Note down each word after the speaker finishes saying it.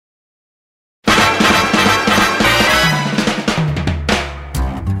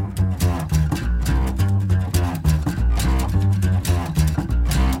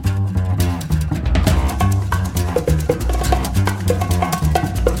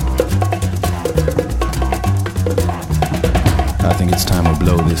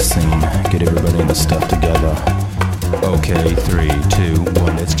this scene. Get everybody in the stuff together. Okay, 3, 2,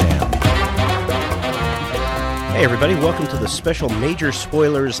 1, let's jam. Hey everybody, welcome to the special Major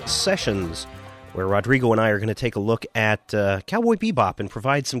Spoilers Sessions, where Rodrigo and I are going to take a look at Cowboy Bebop and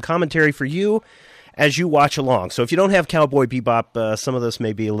provide some commentary for you as you watch along. So if you don't have Cowboy Bebop, some of this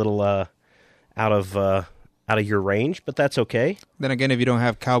may be a little out of your range, but that's okay. Then again, if you don't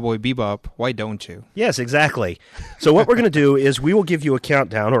have Cowboy Bebop, why don't you? Yes, exactly. So what we're going to do is we will give you a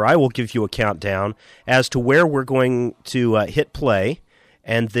countdown, or I will give you a countdown, as to where we're going to hit play,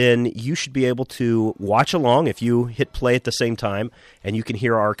 and then you should be able to watch along if you hit play at the same time, and you can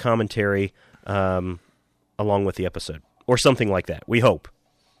hear our commentary along with the episode, or something like that, we hope.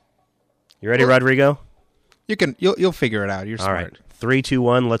 You ready, Rodrigo? You'll figure it out. You're smart. All right, 3, 2,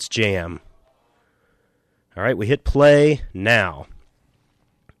 1, let's jam. All right, we hit play now.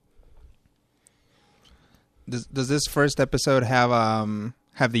 Does this first episode have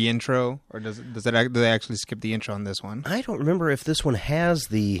the intro, or do they actually skip the intro on this one? I don't remember if this one has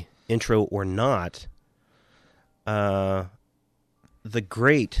the intro or not. The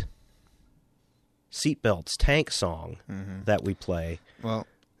great Seatbelts tank song that we play. Well,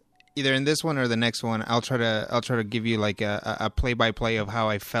 either in this one or the next one, I'll try to give you like a play-by-play of how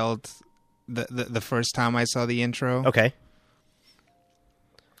I felt the first time I saw the intro. Okay.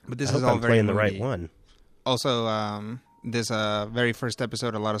 But this I is hope all I'm very playing the moody. right one. Also, this very first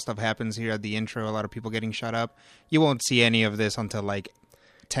episode, a lot of stuff happens here at the intro. A lot of people getting shot up. You won't see any of this until like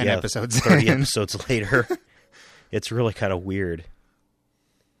 10 episodes 30 in. episodes later. It's really kind of weird. At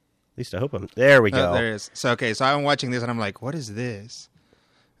least I hope I'm... There we go. There it is. So I'm watching this and I'm like, what is this?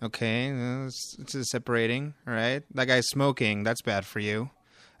 Okay, it's separating, all right? That guy's smoking. That's bad for you.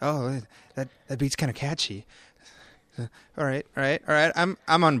 Oh, that beat's kind of catchy. All right. I'm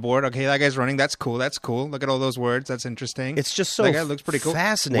on board. Okay, that guy's running. That's cool. Look at all those words. That's interesting. It's just so that guy looks pretty cool.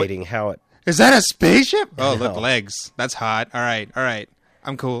 Fascinating how it... Is that a spaceship? Oh, No. look, legs. That's hot. All right.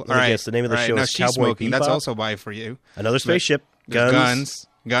 I'm cool. Let me All right. guess, the name of the show now is she's Cowboy smoking. Bebop? That's also by for you. Another spaceship. There's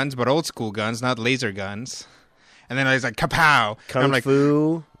guns, but old school guns, not laser guns. And then it's like kapow. Kung And I'm like,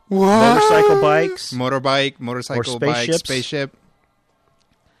 Fu. what? Motorcycle bikes. Motorcycle Or bike, spaceships. spaceship.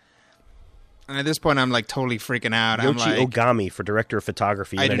 And at this point, I'm like totally freaking out. I'm Yoichi like, Ogami for director of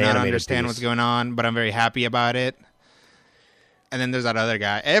photography I in do an not animated understand piece. what's going on, but I'm very happy about it. And then there's that other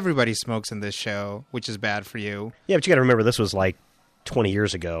guy. Everybody smokes in this show, which is bad for you. Yeah, but you got to remember this was like 20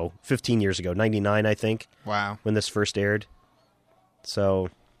 years ago, 15 years ago, 99, I think, Wow. when this first aired. So,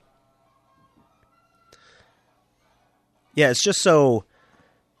 yeah, it's just so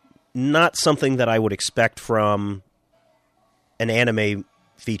not something that I would expect from an anime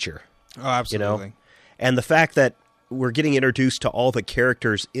feature. Oh, absolutely. And the fact that we're getting introduced to all the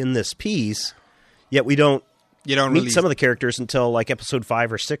characters in this piece, yet we don't You don't meet really... some of the characters until like episode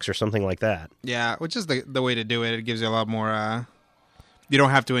 5 or 6 or something like that. Yeah, which is the way to do it. It gives you a lot more... you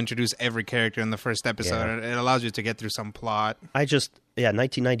don't have to introduce every character in the first episode. Yeah. It allows you to get through some plot.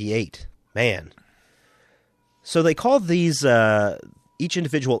 1998. Man. So they call these, each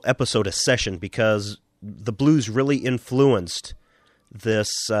individual episode a session because the blues really influenced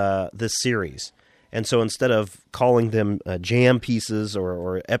this series. And so instead of calling them jam pieces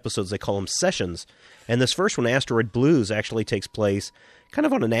or episodes, they call them sessions. And this first one, Asteroid Blues, actually takes place kind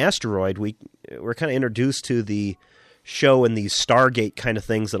of on an asteroid. We're kind of introduced to the show in these Stargate kind of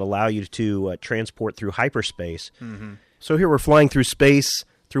things that allow you to transport through hyperspace. Mm-hmm. So here we're flying through space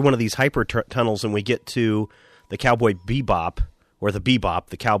through one of these hyper tunnels, and we get to the Cowboy Bebop, or the Bebop.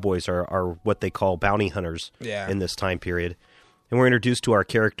 The cowboys are what they call bounty hunters in this time period. And we're introduced to our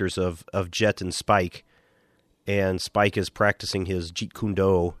characters of Jet and Spike. And Spike is practicing his Jeet Kune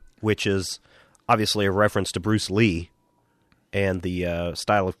Do, which is obviously a reference to Bruce Lee and the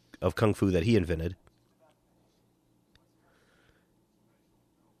style of Kung Fu that he invented.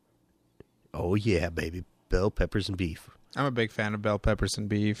 Oh, yeah, baby. Bell peppers and beef. I'm a big fan of bell peppers and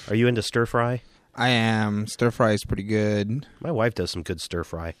beef. Are you into stir fry? I am. Stir fry is pretty good. My wife does some good stir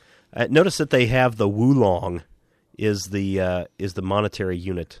fry. Notice that they have the Wulong is the monetary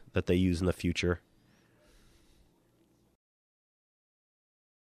unit that they use in the future.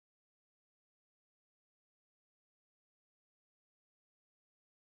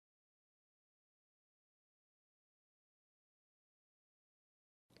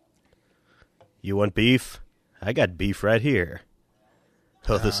 You want beef? I got beef right here.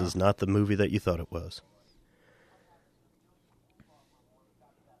 Oh, this is not the movie that you thought it was.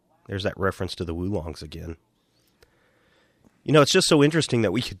 There's that reference to the Wulongs again. You know, it's just so interesting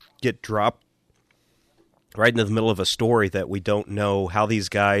that we could get dropped right into the middle of a story that we don't know how these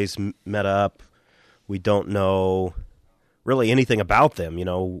guys met up. We don't know really anything about them.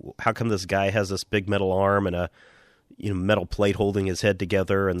 How come this guy has this big metal arm and a metal plate holding his head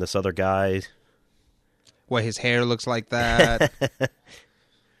together, and this other guy? What, his hair looks like that?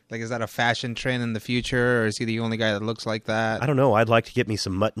 Like, is that a fashion trend in the future, or is he the only guy that looks like that? I don't know. I'd like to get me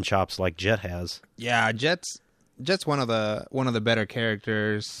some mutton chops like Jet has. Yeah, Jet's one of the better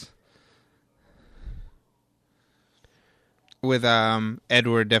characters. With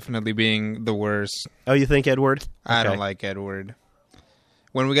Edward definitely being the worst. Oh, you think Edward? I Okay. don't like Edward.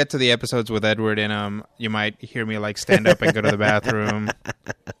 When we get to the episodes with Edward in them, you might hear me like stand up and go to the bathroom.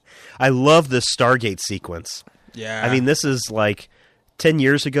 I love this Stargate sequence. Yeah. I mean, this is like 10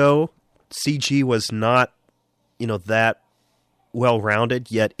 years ago. CG was not, that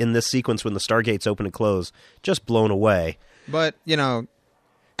well-rounded, yet in this sequence when the Stargates open and close, just blown away. But,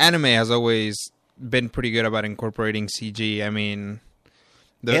 anime has always been pretty good about incorporating CG. I mean,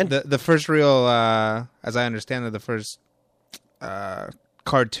 the first real, as I understand it, the first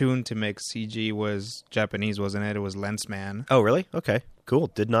cartoon to make CG was Japanese, wasn't it? It was Lensman. Oh, really? Okay, cool.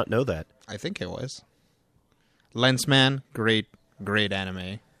 Did not know that. I think it was. Lensman, great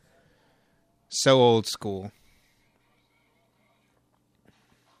anime. So old school.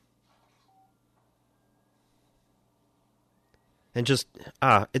 And just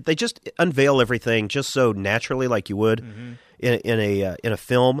they just unveil everything just so naturally, like you would in a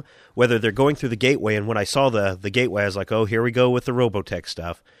film. Whether they're going through the gateway, and when I saw the gateway, I was like, "Oh, here we go with the Robotech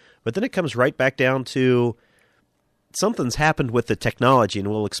stuff." But then it comes right back down to something's happened with the technology, and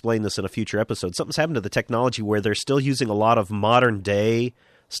we'll explain this in a future episode. Something's happened to the technology where they're still using a lot of modern day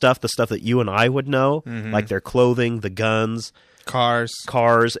stuff, the stuff that you and I would know, like their clothing, the guns, Cars,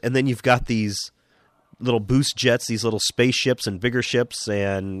 and then you've got these little boost jets, these little spaceships and bigger ships,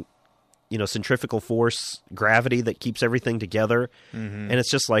 and centrifugal force, gravity that keeps everything together. And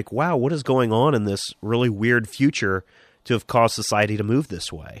it's just like, wow, what is going on in this really weird future to have caused society to move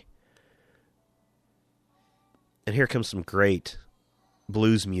this way? And here comes some great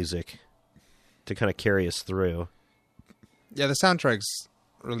blues music to kind of carry us through. Yeah, the soundtrack's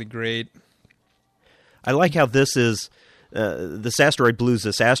really great. I like how this is this Asteroid Blues,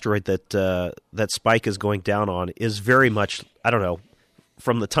 this asteroid that Spike is going down on, is very much, I don't know,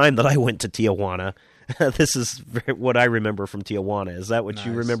 from the time that I went to Tijuana. This is what I remember from Tijuana. Is that what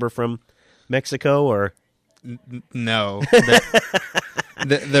you remember from Mexico, or? No.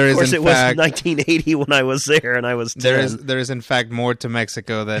 There is, of course, in it fact, was 1980 when I was there, and I was 10. There is in fact more to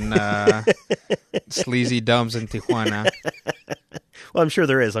Mexico than sleazy dumps in Tijuana. Well, I'm sure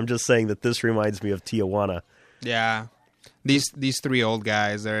there is. I'm just saying that this reminds me of Tijuana. Yeah, these three old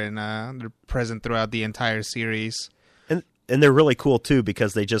guys they're present throughout the entire series, and they're really cool too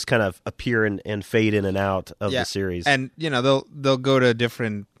because they just kind of appear and fade in and out of the series. And they'll go to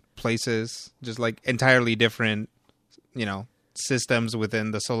different places, just like entirely different, systems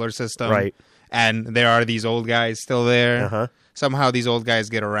within the solar system. Right. And there are these old guys still there. Uh-huh. Somehow these old guys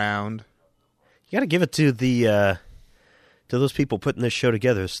get around. You got to give it to to those people putting this show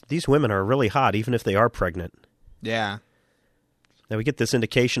together. These women are really hot, even if they are pregnant. Yeah. Now we get this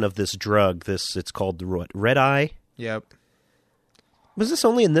indication of this drug. It's called Red Eye. Yep. Was this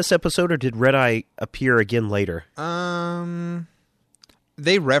only in this episode, or did Red Eye appear again later?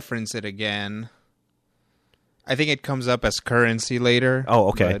 They reference it again. I think it comes up as currency later. Oh,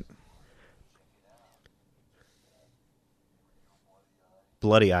 okay. But...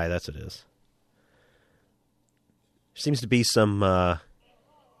 Bloody Eye, that's what it is. Seems to be some...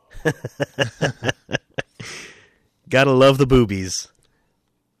 Gotta love the boobies.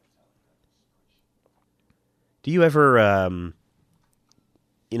 Do you ever...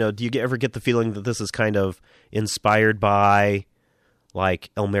 do you ever get the feeling that this is kind of inspired by, like,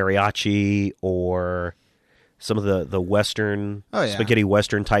 El Mariachi or some of the Western, spaghetti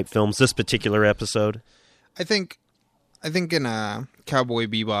Western type films, this particular episode? I think in Cowboy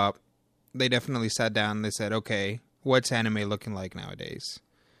Bebop, they definitely sat down and they said, okay, what's anime looking like nowadays?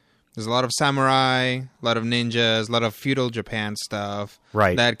 There's a lot of samurai, a lot of ninjas, a lot of feudal Japan stuff.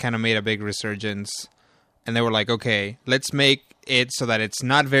 Right. That kind of made a big resurgence. And they were like, okay, let's make it so that it's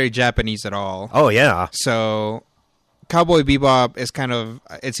not very Japanese at all. Oh, yeah. So Cowboy Bebop is kind of,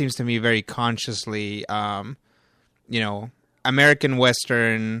 it seems to me, very consciously, American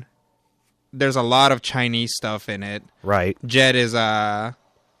Western. There's a lot of Chinese stuff in it. Right. Jet is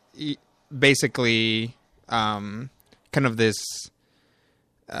basically kind of this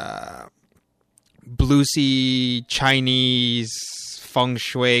bluesy Chinese feng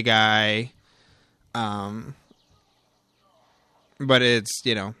shui guy. But it's,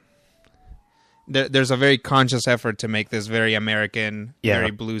 there's a very conscious effort to make this very American,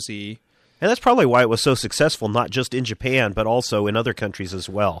 very bluesy. And that's probably why it was so successful, not just in Japan, but also in other countries as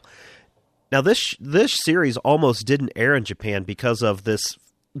well. Now, this series almost didn't air in Japan because of this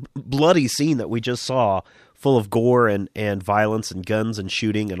bloody scene that we just saw, full of gore and violence and guns and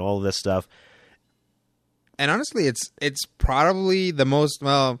shooting and all of this stuff. And honestly, it's probably the most,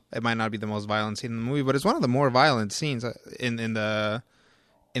 well, it might not be the most violent scene in the movie, but it's one of the more violent scenes in the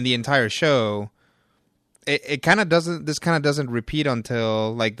entire show. It kind of doesn't repeat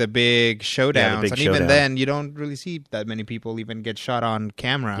until like the big showdowns, Yeah, the big and showdown. even then, you don't really see that many people even get shot on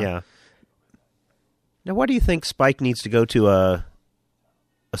camera. Yeah. Now, why do you think Spike needs to go to a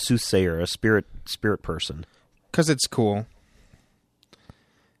soothsayer, a spirit person? Because it's cool.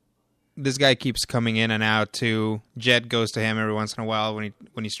 This guy keeps coming in and out too. Jet goes to him every once in a while when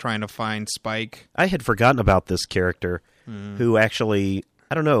he's trying to find Spike. I had forgotten about this character, who actually,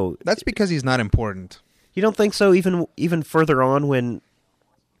 I don't know. That's because he's not important. You don't think so? Even further on, when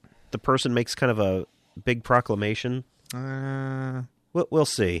the person makes kind of a big proclamation, we'll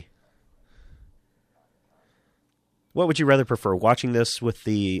see. What would you rather prefer, watching this with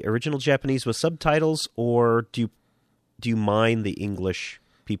the original Japanese with subtitles, or do you mind the English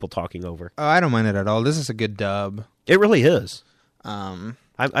people talking over? Oh, I don't mind it at all. This is a good dub. It really is. Um,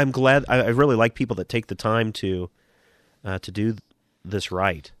 I'm glad. I really like people that take the time to do this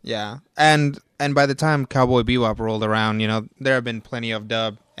right. Yeah, and by the time Cowboy Bebop rolled around, there have been plenty of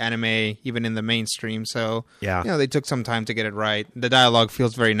dub anime, even in the mainstream. So Yeah. they took some time to get it right. The dialogue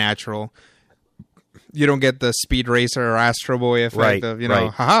feels very natural. You don't get the Speed Racer or Astro Boy effect Right, of right.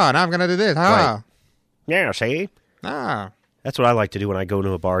 haha, now I'm gonna do this, ha, Right. Yeah, see? ah. That's what I like to do when I go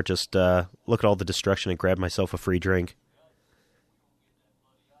into a bar, just look at all the destruction and grab myself a free drink.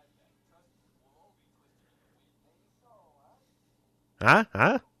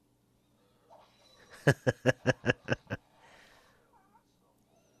 Huh?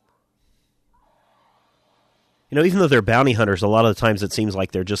 Even though they're bounty hunters, a lot of the times it seems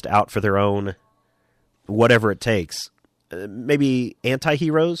like they're just out for their own whatever it takes. Maybe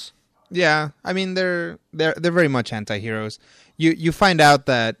anti-heroes? Yeah, I mean they're very much anti-heroes. You find out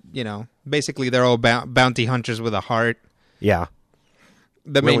that basically they're all bounty hunters with a heart. Yeah.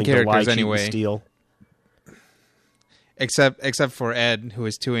 The main Willing to lie, characters cheat, and anyway. steal. Except for Ed, who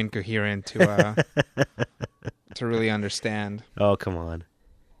is too incoherent to to really understand. Oh, come on.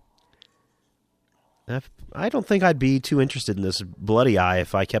 I don't think I'd be too interested in this bloody eye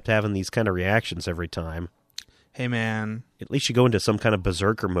if I kept having these kind of reactions every time. Hey, man. At least you go into some kind of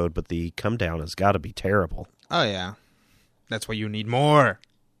berserker mode, but the come down has got to be terrible. Oh, yeah. That's why you need more.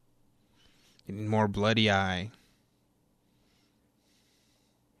 You need more bloody eye.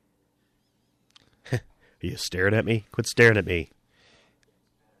 Are you staring at me? Quit staring at me.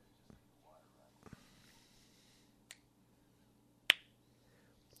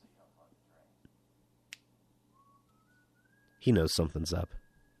 He knows something's up.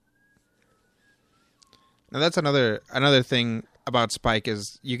 Now that's another thing about Spike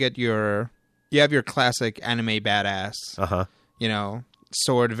is you have your classic anime badass. Uh-huh.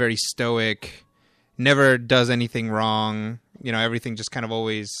 Sword, very stoic, never does anything wrong. Everything just kind of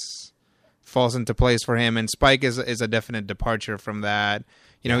always falls into place for him. And Spike is a definite departure from that.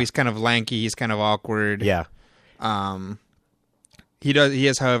 He's kind of lanky, he's kind of awkward. Yeah. He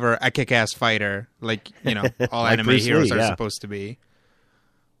is, however, a kick-ass fighter, like all Like anime Bruce heroes Lee, are yeah. supposed to be.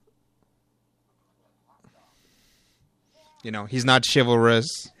 He's not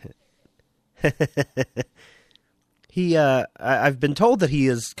chivalrous. I've been told that he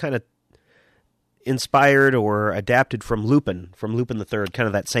is kind of inspired or adapted from Lupin the Third, kind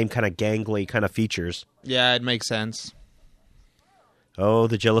of that same kind of gangly kind of features. Yeah, it makes sense. Oh,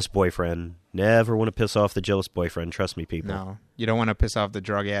 the jealous boyfriend. Never want to piss off the jealous boyfriend. Trust me, people. No, you don't want to piss off the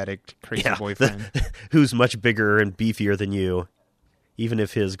drug addict, crazy Yeah, boyfriend. who's much bigger and beefier than you, even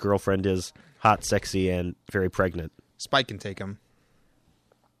if his girlfriend is hot, sexy, and very pregnant. Spike can take him.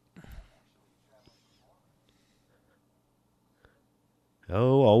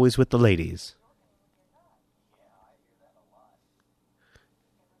 Oh, always with the ladies.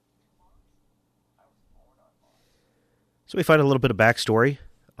 So we find a little bit of backstory.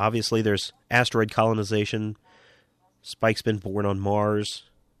 Obviously, there's asteroid colonization. Spike's been born on Mars.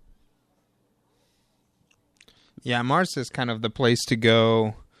 Yeah, Mars is kind of the place to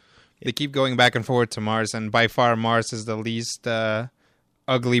go. They keep going back and forth to Mars, and by far Mars is the least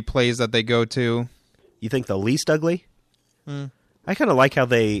ugly place that they go to. You think the least ugly? I kind of like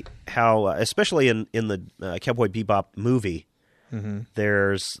how especially in the Cowboy Bebop movie,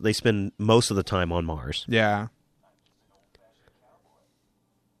 they spend most of the time on Mars. Yeah.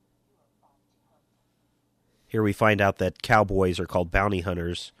 Here we find out that cowboys are called bounty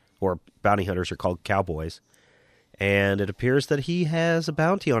hunters, or bounty hunters are called cowboys. And it appears that he has a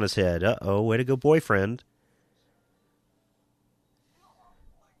bounty on his head. Uh-oh, way to go, boyfriend.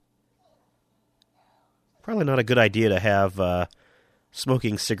 Probably not a good idea to have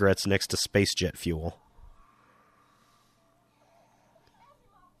smoking cigarettes next to space jet fuel.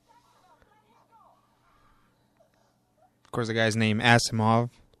 Of course, the guy's name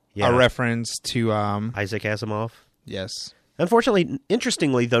Asimov. Yeah. A reference to Isaac Asimov. Yes. Unfortunately,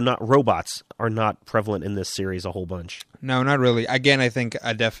 interestingly, though, not robots are not prevalent in this series a whole bunch. No, not really. Again, I think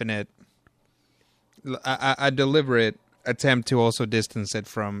a definite, a deliberate attempt to also distance it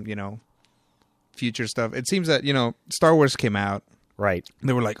from, future stuff. It seems that, Star Wars came out. Right.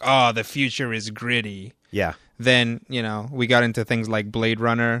 They were like, oh, the future is gritty. Yeah. Then, we got into things like Blade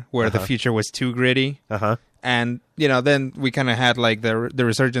Runner, where the future was too gritty. Uh-huh. And, then we kind of had like the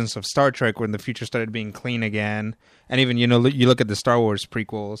resurgence of Star Trek when the future started being clean again. And even, you look at the Star Wars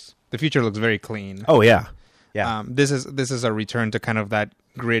prequels, the future looks very clean. Oh, yeah. Yeah. This is a return to kind of that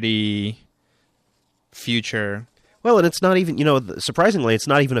gritty future. Well, and it's not even, surprisingly, it's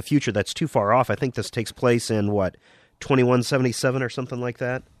not even a future that's too far off. I think this takes place in, 2177 or something like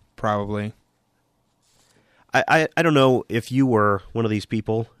that? Probably. I don't know if you were one of these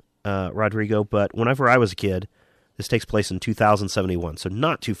people, Rodrigo, but whenever I was a kid, this takes place in 2071, so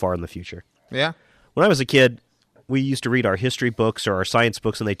not too far in the future. Yeah. When I was a kid, we used to read our history books or our science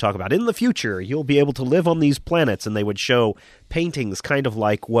books, and they talk about, in the future, you'll be able to live on these planets, and they would show paintings kind of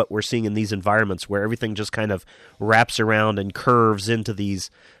like what we're seeing in these environments, where everything just kind of wraps around and curves into these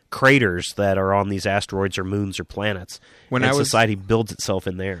craters that are on these asteroids or moons or planets. Society builds itself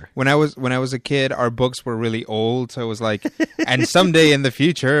in there. When I was a kid, our books were really old, so it was like, and someday in the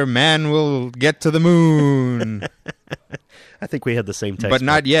future, man will get to the moon. I think we had the same text. But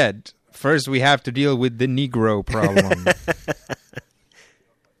not yet. First, we have to deal with the Negro problem.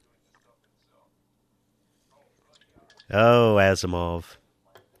 Oh, Asimov.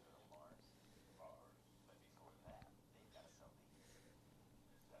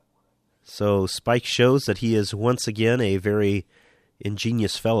 So Spike shows that he is once again a very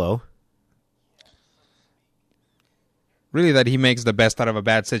ingenious fellow. Really, that he makes the best out of a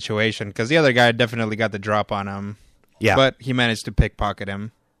bad situation, because the other guy definitely got the drop on him. Yeah. But he managed to pickpocket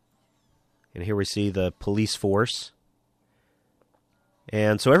him. And here we see the police force.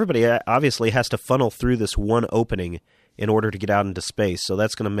 And so everybody obviously has to funnel through this one opening in order to get out into space. So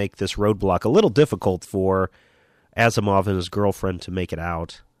that's going to make this roadblock a little difficult for Asimov and his girlfriend to make it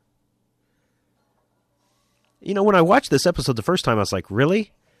out. When I watched this episode the first time, I was like,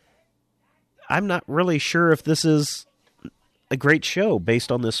 really? I'm not really sure if this is a great show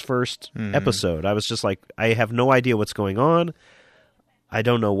based on this first episode. I was just like, I have no idea what's going on. I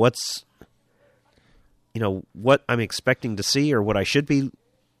don't know what I'm expecting to see or what I should be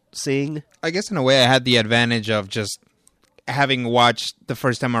seeing. I guess in a way I had the advantage of just having watched the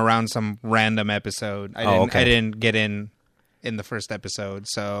first time around some random episode. I didn't get in the first episode,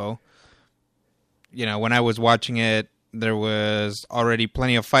 so when I was watching it, there was already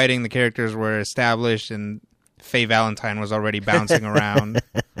plenty of fighting. The characters were established, and Faye Valentine was already bouncing around.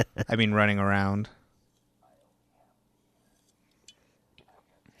 Running around.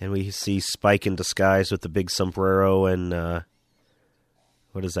 And we see Spike in disguise with the big sombrero and,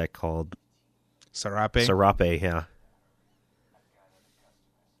 what is that called? Serape? Serape, yeah.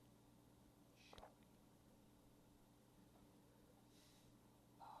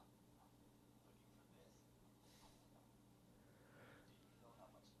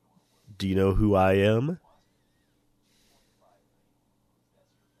 Do you know who I am?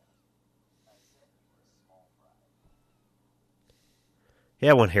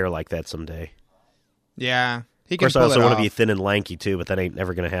 Yeah, I want hair like that someday. Yeah. Of course, I also want to be thin and lanky, too, but that ain't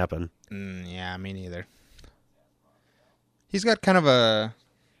never going to happen. Yeah, me neither. He's got kind of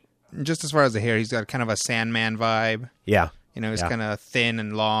just as far as the hair, he's got kind of a Sandman vibe. Yeah. He's kind of thin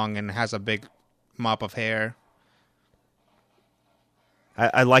and long and has a big mop of hair.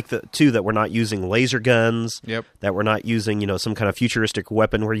 I like that we're not using laser guns. Yep. That we're not using, some kind of futuristic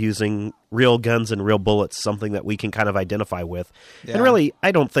weapon. We're using real guns and real bullets, something that we can kind of identify with. Yeah. And really,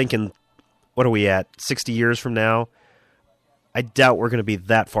 I don't think what are we at, 60 years from now? I doubt we're going to be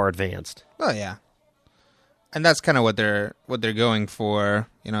that far advanced. Oh, yeah. And that's kind of what they're going for.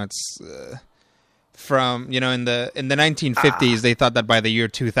 It's from, in the 1950s, they thought that by the year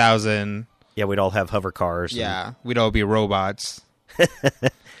 2000... Yeah, we'd all have hover cars. Yeah, we'd all be robots.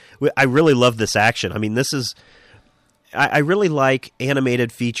 I really love this action. I really like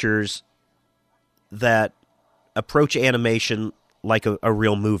animated features that approach animation like a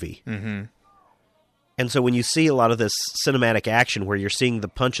real movie. Mm-hmm. And so when you see a lot of this cinematic action where you're seeing the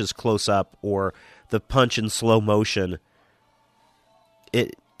punches close up or the punch in slow motion,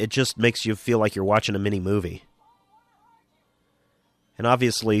 it just makes you feel like you're watching a mini movie. And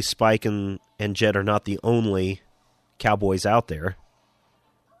obviously Spike and Jet are not the only cowboys out there.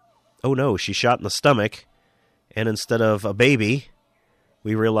 Oh no, she's shot in the stomach, and instead of a baby,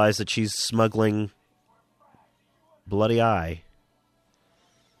 we realize that she's smuggling bloody eye.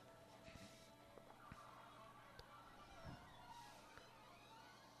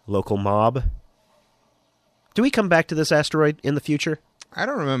 Local mob. Do we come back to this asteroid in the future? I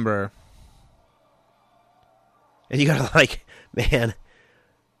don't remember. And you gotta like, man,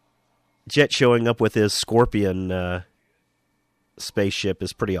 Jet showing up with his Scorpion spaceship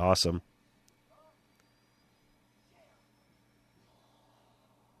is pretty awesome.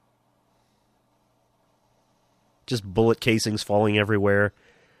 Just bullet casings falling everywhere.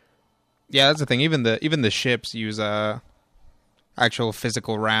 Yeah, that's the thing. Even the ships use actual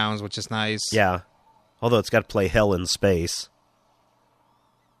physical rounds, which is nice. Yeah. Although it's got to play hell in space.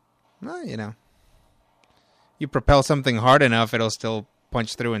 Well, you know. You propel something hard enough, it'll still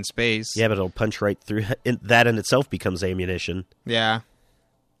punch through in space. Yeah, but it'll punch right through. That in itself becomes ammunition. Yeah.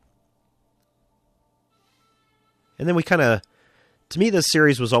 And then we kind of... To me, this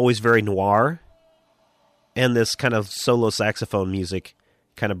series was always very noir. And this kind of solo saxophone music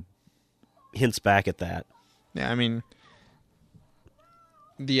kind of hints back at that. Yeah, I mean...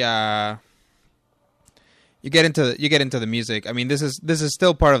 The you get into the music. I mean, this is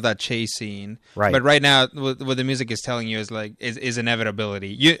still part of that chase scene, right? But right now, what the music is telling you is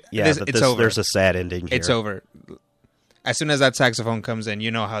inevitability. It's over. There's a sad ending here. It's over. As soon as that saxophone comes in, you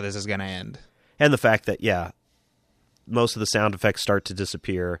know how this is going to end. And the fact that most of the sound effects start to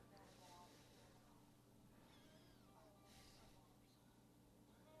disappear.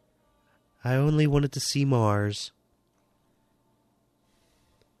 I only wanted to see Mars.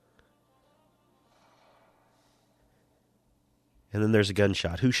 And then there's a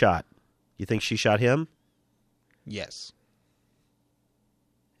gunshot. Who shot? You think she shot him? Yes.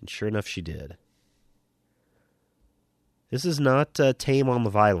 And sure enough, she did. This is not tame on the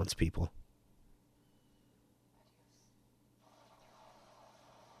violence, people.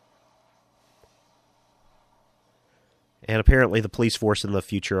 And apparently the police force in the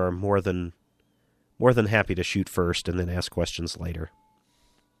future are more than happy to shoot first and then ask questions later.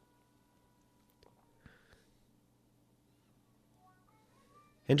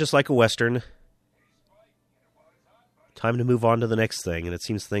 And just like a Western, time to move on to the next thing. And it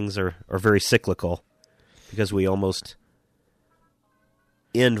seems things are very cyclical because we almost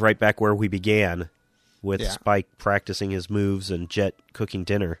end right back where we began with Spike practicing his moves and Jet cooking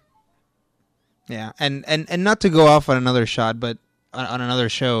dinner. Yeah, and not to go off on another shot, but on another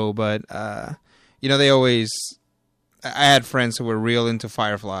show, but they always... I had friends who were real into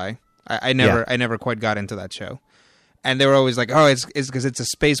Firefly. I never quite got into that show. And they were always like, oh, it's because it's a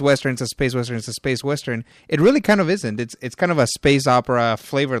space western, it's a space western, it's a space western. It really kind of isn't. It's kind of a space opera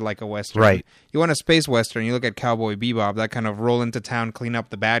flavored like a western. Right. You want a space western, you look at Cowboy Bebop, that kind of roll into town, clean up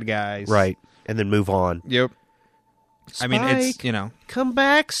the bad guys. Right. And then move on. Yep. Spike, I mean, it's, come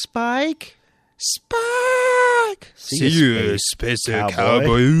back, Spike. Spike! See you, space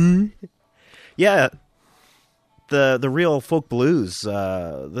cowboy. Yeah. The real folk blues,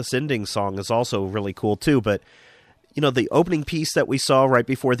 this ending song is also really cool too, but the opening piece that we saw right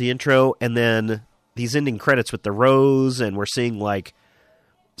before the intro, and then these ending credits with the rose, and we're seeing, like,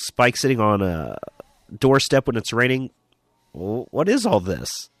 Spike sitting on a doorstep when it's raining. Well, what is all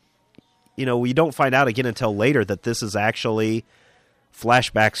this? We don't find out again until later that this is actually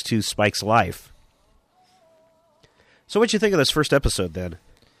flashbacks to Spike's life. So what'd you think of this first episode, then?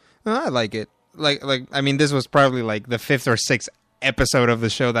 I like it. Like, I mean, this was probably, like, the 5th or 6th episode of the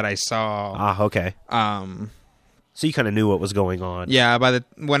show that I saw. Ah, okay. So you kind of knew what was going on. Yeah,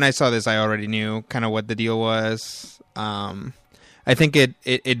 when I saw this, I already knew kind of what the deal was. I think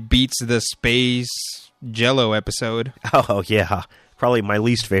it beats the Space Jello episode. Oh, yeah. Probably my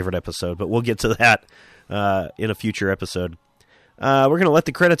least favorite episode, but we'll get to that in a future episode. We're going to let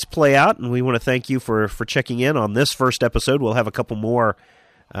the credits play out, and we want to thank you for checking in on this first episode. We'll have a couple more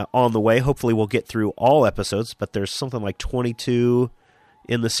on the way. Hopefully we'll get through all episodes, but there's something like 22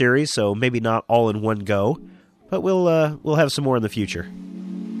 in the series, so maybe not all in one go. But we'll have some more in the future.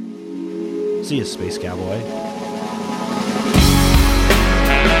 See you, Space Cowboy.